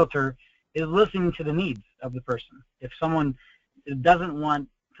officer or realtor, is listening to the needs of the person. If someone doesn't want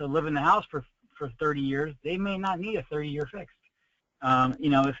to live in the house for 30 years, they may not need a 30-year fix. You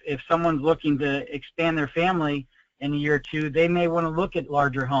know, if someone's looking to expand their family in a year or two, they may want to look at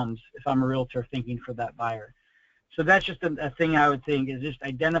larger homes if I'm a realtor thinking for that buyer. So that's just a thing I would think, is just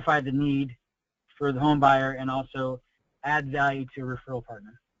identify the need for the home buyer and also add value to a referral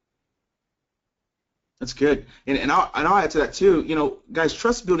partner. That's good. And I'll add to that too. You know, guys,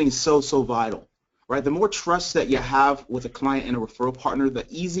 trust building is so vital, right? The more trust that you have with a client and a referral partner, the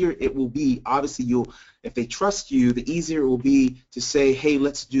easier it will be. Obviously, if they trust you, the easier it will be to say, hey,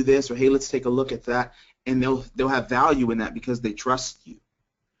 let's do this, or hey, let's take a look at that, and they'll have value in that because they trust you,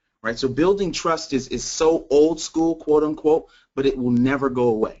 right? So building trust is so old school, quote unquote, but it will never go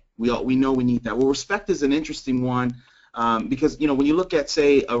away. We know we need that. Well, respect is an interesting one because, you know, when you look at,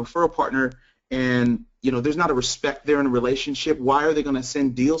 say, a referral partner and, you know, there's not a respect there in a relationship, why are they going to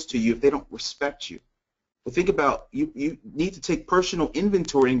send deals to you if they don't respect you? Well, think about, you need to take personal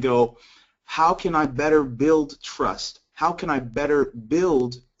inventory and go, how can I better build trust? How can I better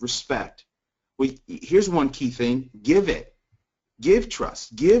build respect? Well, here's one key thing: give it. Give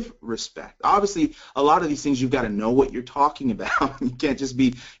trust, give respect. Obviously, a lot of these things you've got to know what you're talking about. You can't just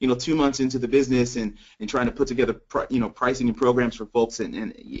be, you know, 2 months into the business and trying to put together, you know, pricing and programs for folks,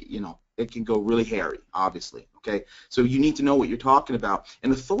 and you know, it can go really hairy, obviously. Okay, so you need to know what you're talking about.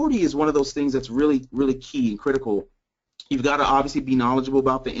 And authority is one of those things that's really key and critical. You've got to obviously be knowledgeable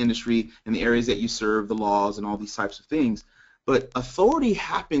about the industry and the areas that you serve, the laws, and all these types of things. But authority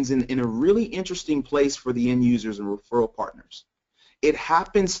happens in a really interesting place for the end users and referral partners. It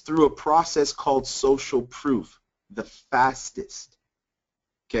happens through a process called social proof, the fastest.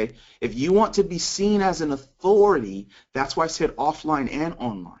 Okay? If you want to be seen as an authority, that's why I said offline and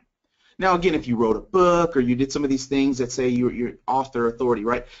online. Now, again, if you wrote a book or you did some of these things that say you're author authority,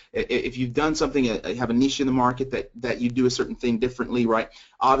 right? If you've done something, you have a niche in the market that you do a certain thing differently, right?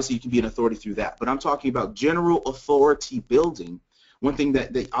 Obviously, you can be an authority through that. But I'm talking about general authority building. One thing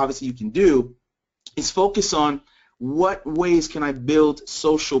that obviously you can do is focus on what ways can I build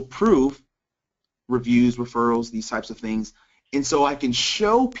social proof, reviews, referrals, these types of things, and so I can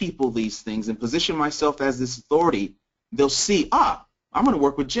show people these things and position myself as this authority. They'll see, I'm going to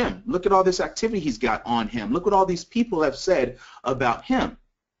work with Jim. Look at all this activity he's got on him. Look what all these people have said about him.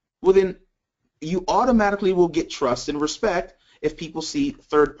 Well, then you automatically will get trust and respect if people see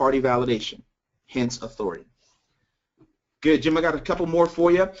third-party validation, hence authority. Good, Jim, I got a couple more for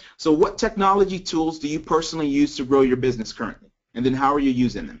you. So what technology tools do you personally use to grow your business currently? And then how are you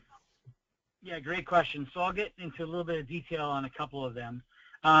using them? Yeah, great question. So I'll get into a little bit of detail on a couple of them.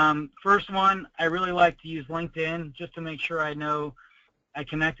 First one, I really like to use LinkedIn just to make sure I know I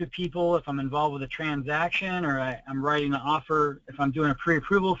connect with people if I'm involved with a transaction or I'm writing an offer. If I'm doing a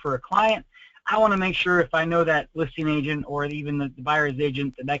pre-approval for a client, I want to make sure if I know that listing agent or even the buyer's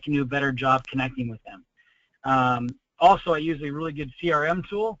agent that I can do a better job connecting with them. Also, I use a really good CRM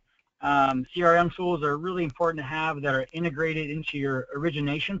tool. CRM tools are really important to have that are integrated into your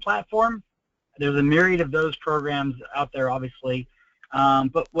origination platform. There's a myriad of those programs out there, obviously.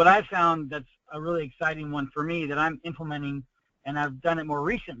 But what I've found that's a really exciting one for me that I'm implementing, and I've done it more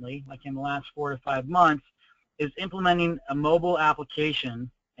recently, like in the last 4 to 5 months, is implementing a mobile application,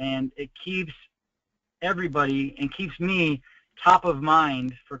 and it keeps everybody and keeps me top of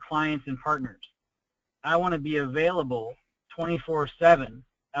mind for clients and partners. I want to be available 24/7.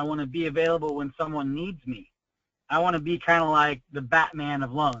 I want to be available when someone needs me. I want to be kind of like the Batman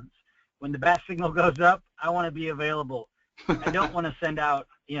of loans. When the bat signal goes up, I want to be available. I don't want to send out,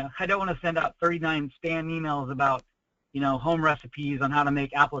 I don't want to send out 39 spam emails about, home recipes on how to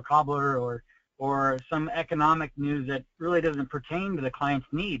make apple cobbler or some economic news that really doesn't pertain to the client's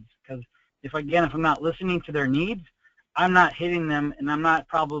needs, because if I'm not listening to their needs, I'm not hitting them, and I'm not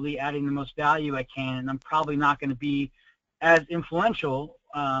probably adding the most value I can, and I'm probably not going to be as influential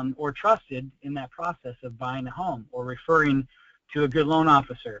or trusted in that process of buying a home or referring to a good loan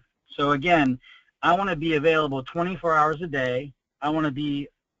officer. So again, I want to be available 24 hours a day. I want to be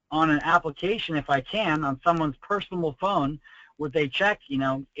on an application, if I can, on someone's personal phone where they check,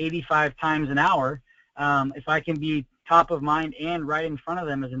 85 times an hour. If I can be top of mind and right in front of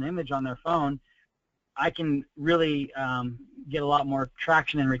them as an image on their phone, I can really get a lot more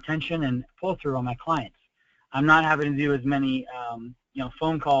traction and retention and pull through on my clients. I'm not having to do as many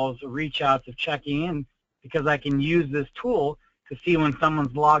phone calls or reach outs of checking in, because I can use this tool to see when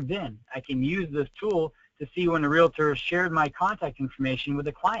someone's logged in. I can use this tool to see when a realtor has shared my contact information with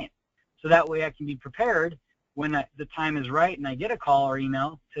a client. So that way I can be prepared when the time is right and I get a call or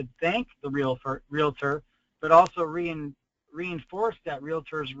email to thank the realtor, but also reinforce that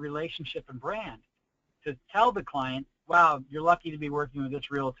realtor's relationship and brand, to tell the client, wow, you're lucky to be working with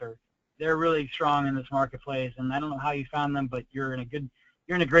this realtor. They're really strong in this marketplace, and I don't know how you found them, but you're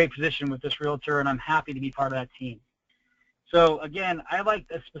in a great position with this realtor, and I'm happy to be part of that team. So again, I like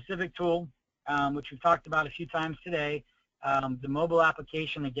a specific tool, which we've talked about a few times today. The mobile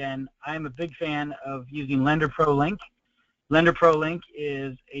application, again, I'm a big fan of using Lender Pro Link. Lender Pro Link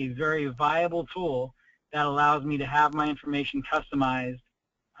is a very viable tool that allows me to have my information customized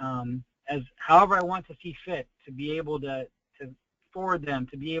as however I want to see fit, to be able to forward them,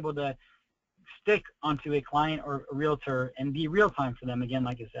 to be able to stick onto a client or a realtor and be real time for them, again,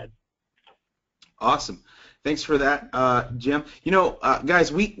 like I said. Awesome. Thanks for that, Jim.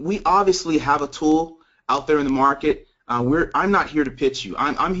 Guys, we obviously have a tool out there in the market. I'm not here to pitch you.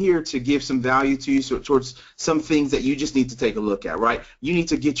 I'm here to give some value to you, towards some things that you just need to take a look at, right? You need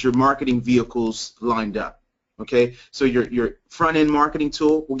to get your marketing vehicles lined up. Okay, so your front-end marketing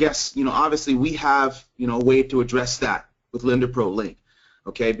tool, well, guess, obviously we have, a way to address that with Lender Pro Link,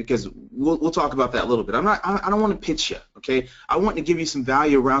 okay, because we'll talk about that a little bit. I don't want to pitch you, okay? I want to give you some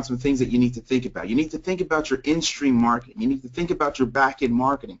value around some things that you need to think about. You need to think about your in-stream marketing. You need to think about your back-end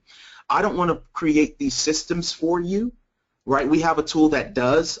marketing. I don't want to create these systems for you, right? We have a tool that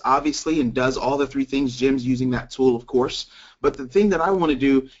does, obviously, and does all the three things. Jim's using that tool, of course. But the thing that I want to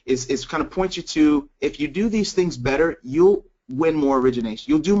do is kind of point you to, if you do these things better, you'll win more origination.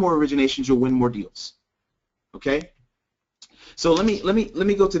 You'll do more originations. You'll win more deals. Okay. So let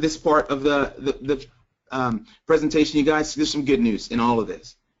me go to this part of the presentation, you guys. There's some good news in all of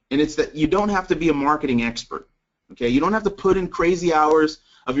this, and it's that you don't have to be a marketing expert. Okay. You don't have to put in crazy hours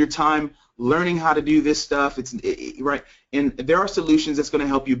of your time learning how to do this stuff. Right. And there are solutions that's going to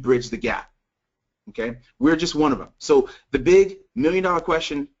help you bridge the gap. Okay, we're just one of them. So the big million-dollar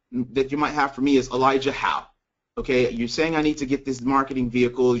question that you might have for me is, Elijah, how? Okay, you're saying I need to get this marketing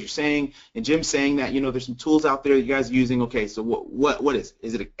vehicle. You're saying, and Jim's saying that, there's some tools out there you guys are using. Okay, so what is it?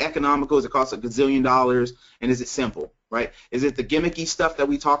 Is it economical? Does it cost $1 gazillion? And is it simple? Right? Is it the gimmicky stuff that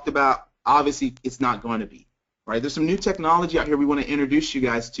we talked about? Obviously, it's not going to be. Right? There's some new technology out here we want to introduce you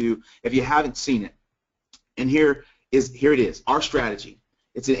guys to if you haven't seen it. And here it is, our strategy.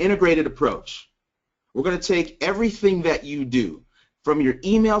 It's an integrated approach. We're going to take everything that you do, from your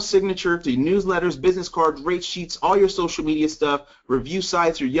email signature to your newsletters, business cards, rate sheets, all your social media stuff, review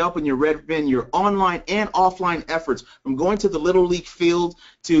sites, your Yelp and your Redfin, your online and offline efforts, from going to the Little League field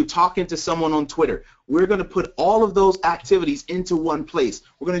to talking to someone on Twitter. We're going to put all of those activities into one place.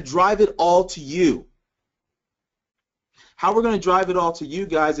 We're going to drive it all to you. How we're going to drive it all to you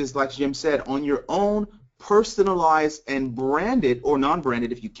guys is, like Jim said, on your own personalized and branded, or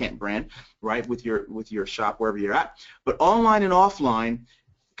non-branded if you can't brand, right, with your shop wherever you're at, but online and offline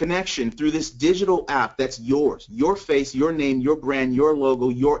connection through this digital app that's yours, your face, your name, your brand, your logo,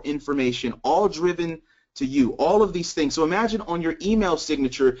 your information, all driven to you, all of these things. So imagine on your email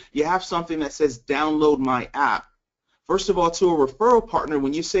signature you have something that says download my app. First of all, to a referral partner,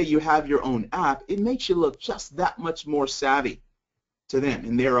 when you say you have your own app, it makes you look just that much more savvy to them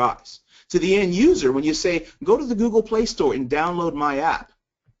in their eyes. To the end user, when you say, go to the Google Play Store and download my app,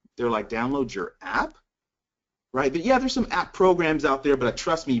 they're like, download your app? Right? But yeah, there's some app programs out there, but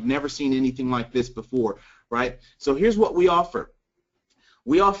trust me, you've never seen anything like this before, right? So here's what we offer.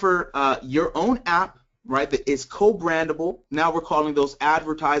 We offer your own app, right, that is co-brandable. Now we're calling those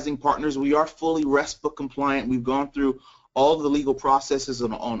advertising partners. We are fully RESPA compliant. We've gone through all of the legal processes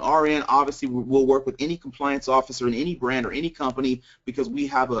on our end. Obviously, we'll work with any compliance officer in any brand or any company, because we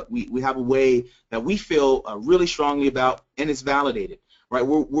have a way that we feel really strongly about, and it's validated. Right?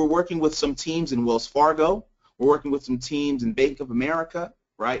 We're working with some teams in Wells Fargo. We're working with some teams in Bank of America.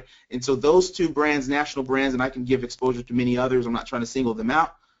 Right? And so those two brands, national brands, and I can give exposure to many others. I'm not trying to single them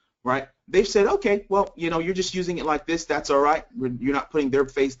out. Right? they've said, okay, well, you're just using it like this. That's all right. You're not putting their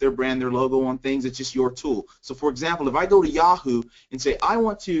face, their brand, their logo on things. It's just your tool. So, for example, if I go to Yahoo and say, I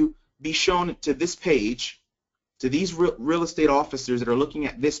want to be shown to this page, to these real estate officers that are looking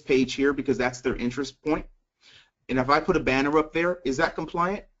at this page here because that's their interest point, and if I put a banner up there, is that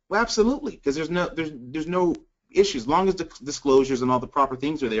compliant? Well, absolutely, because there's no issues. As long as the disclosures and all the proper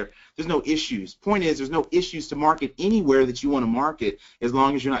things are there, there's no issues. Point is, there's no issues to market anywhere that you want to market as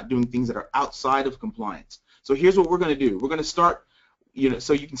long as you're not doing things that are outside of compliance. So here's what we're going to do. We're going to start,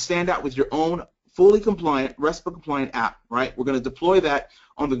 so you can stand out with your own fully compliant, RESPA compliant app, right? We're going to deploy that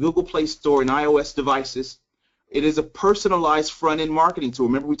on the Google Play Store and iOS devices. It is a personalized front-end marketing tool.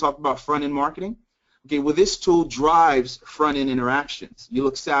 Remember we talked about front-end marketing? Okay, well, this tool drives front-end interactions. You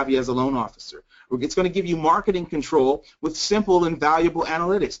look savvy as a loan officer. It's going to give you marketing control with simple and valuable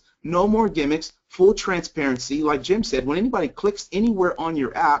analytics. No more gimmicks, full transparency. Like Jim said, when anybody clicks anywhere on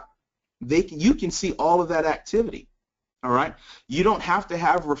your app, you can see all of that activity. All right? You don't have to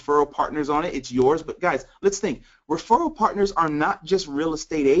have referral partners on it. It's yours. But guys, let's think. Referral partners are not just real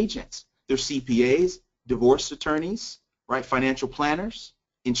estate agents. They're CPAs, divorce attorneys, right? Financial planners,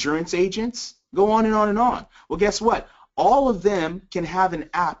 insurance agents. Go on and on and on. Well, guess what? All of them can have an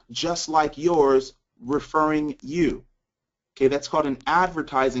app just like yours referring you. Okay, that's called an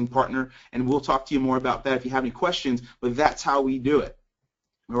advertising partner, and we'll talk to you more about that if you have any questions, but that's how we do it.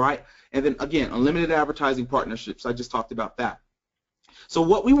 All right? And then, again, unlimited advertising partnerships. I just talked about that. So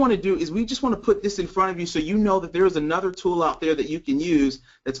what we want to do is we just want to put this in front of you so you know that there is another tool out there that you can use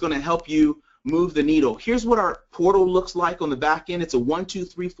that's going to help you move the needle. Here's what our portal looks like on the back end. It's a 1, 2,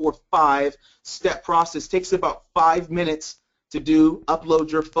 3, 4, 5 step process. Takes about 5 minutes to do.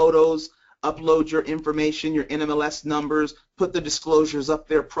 Upload your photos, upload your information, your NMLS numbers, put the disclosures up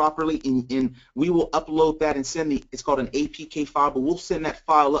there properly, and we will upload that and send it's called an APK file, but we'll send that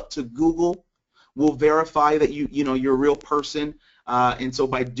file up to Google. We'll verify that you're a real person. And so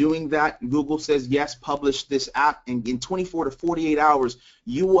by doing that, Google says, yes, publish this app, and in 24 to 48 hours,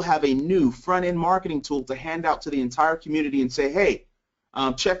 you will have a new front-end marketing tool to hand out to the entire community and say, hey,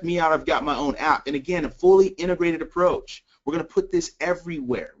 check me out, I've got my own app. And again, a fully integrated approach. We're going to put this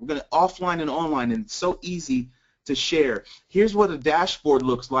everywhere. We're going to offline and online, and it's so easy to share. Here's what a dashboard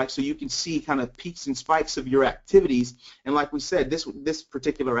looks like so you can see kind of peaks and spikes of your activities. And like we said, this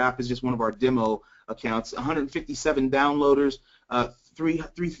particular app is just one of our demo accounts. 157 downloaders,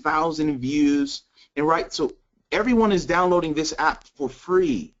 3,000 views, and right, so everyone is downloading this app for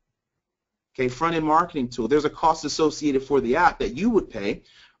free. Okay, front-end marketing tool. There's a cost associated for the app that you would pay,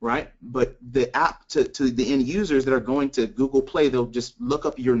 right? But the app to the end users that are going to Google Play, they'll just look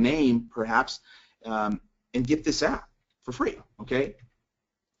up your name, perhaps, and get this app for free. Okay.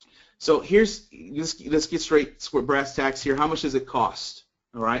 So let's get straight brass tacks here. How much does it cost?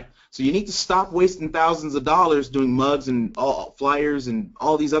 All right. So you need to stop wasting thousands of dollars doing mugs and flyers and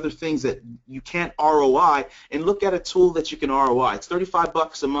all these other things that you can't ROI, and look at a tool that you can ROI. It's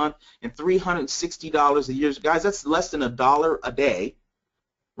 $35 a month and $360 a year. Guys, that's less than $1 a day,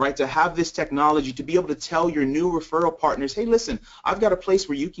 right? To have this technology, to be able to tell your new referral partners, hey, listen, I've got a place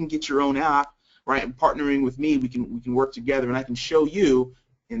where you can get your own app, right? And partnering with me, we can work together, and I can show you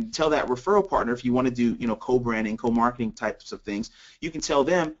and tell that referral partner, if you want to do, co-branding, co-marketing types of things, you can tell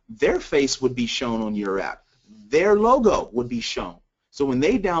them their face would be shown on your app. Their logo would be shown. So when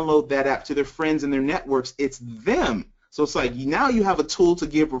they download that app to their friends and their networks, it's them. So it's like now you have a tool to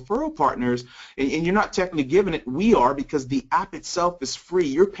give referral partners, and you're not technically giving it. We are, because the app itself is free.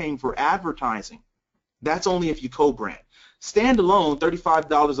 You're paying for advertising. That's only if you co-brand. Standalone,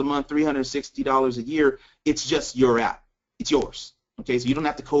 $35 a month, $360 a year, it's just your app. It's yours. Okay, so you don't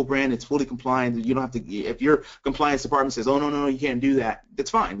have to co-brand. It's fully compliant. You don't have to. If your compliance department says, "Oh no, you can't do that,"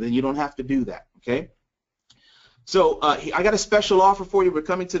 that's fine. Then you don't have to do that. Okay. So I got a special offer for you. We're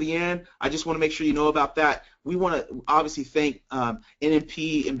coming to the end. I just want to make sure you know about that. We want to obviously thank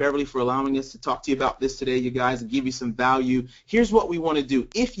NMP and Beverly for allowing us to talk to you about this today, you guys, and give you some value. Here's what we want to do.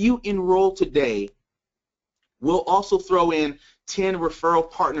 If you enroll today, we'll also throw in 10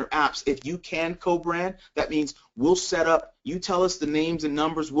 referral partner apps. If you can co-brand, that means we'll set up, you tell us the names and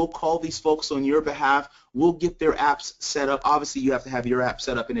numbers, we'll call these folks on your behalf, we'll get their apps set up. Obviously, you have to have your app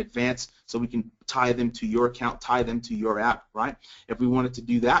set up in advance so we can tie them to your account, tie them to your app, right? If we wanted to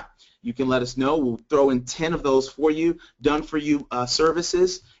do that, you can let us know. We'll throw in 10 of those for you, done for you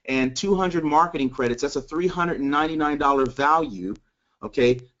services, and 200 marketing credits. That's a $399 value.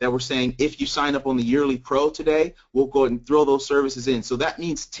 Okay, that we're saying if you sign up on the Yearly Pro today, we'll go ahead and throw those services in. So that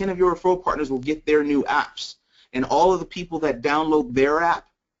means 10 of your referral partners will get their new apps. And all of the people that download their app,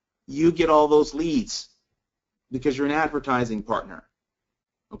 you get all those leads because you're an advertising partner.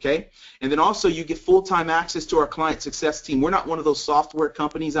 Okay, and then also you get full-time access to our client success team. We're not one of those software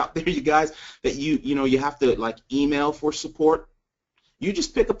companies out there, you guys, that you have to like email for support. You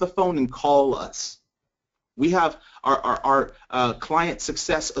just pick up the phone and call us. We have our client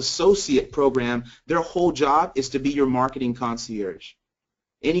success associate program. Their whole job is to be your marketing concierge.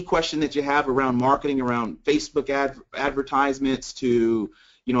 Any question that you have around marketing, around Facebook advertisements, to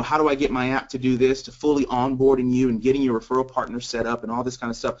how do I get my app to do this, to fully onboarding you and getting your referral partner set up and all this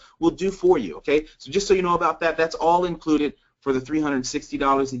kind of stuff, we'll do for you, okay? So just so you know about that, that's all included for the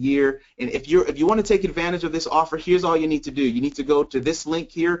 $360 a year. And if you want to take advantage of this offer, here's all you need to do. You need to go to this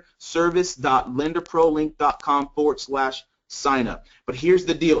link here, service.lenderprolink.com/sign up. But here's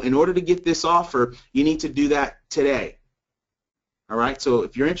the deal. In order to get this offer, you need to do that today. All right, so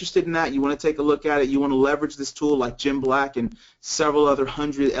if you're interested in that, you want to take a look at it, you want to leverage this tool like Jim Black and several other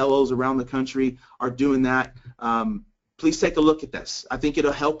 100 LOs around the country are doing that, please take a look at this. I think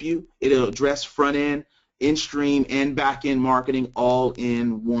it'll help you. It'll address front end, in-stream, and back-end marketing all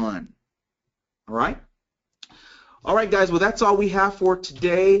in one. All right? All right, guys, well, that's all we have for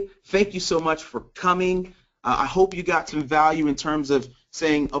today. Thank you so much for coming. I hope you got some value in terms of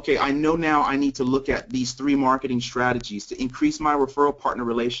saying, okay, I know now I need to look at these 3 marketing strategies to increase my referral partner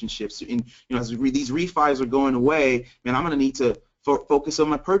relationships. And as these refis are going away, man, I'm going to need to focus on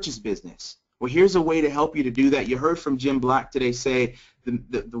my purchase business. Well, here's a way to help you to do that. You heard from Jim Black today say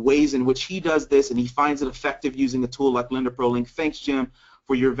the ways in which he does this, and he finds it effective using a tool like LenderProLink. Thanks, Jim,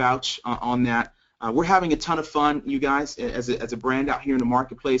 for your vouch on that. We're having a ton of fun, you guys, as a brand out here in the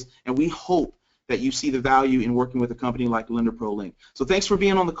marketplace, and we hope that you see the value in working with a company like LenderProLink. So thanks for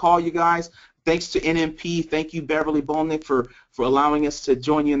being on the call, you guys. Thanks to NMP. Thank you, Beverly Bolnick, for allowing us to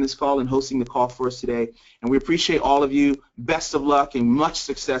join you in this call and hosting the call for us today. And we appreciate all of you. Best of luck and much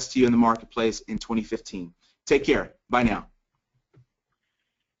success to you in the marketplace in 2015. Take care. Bye now.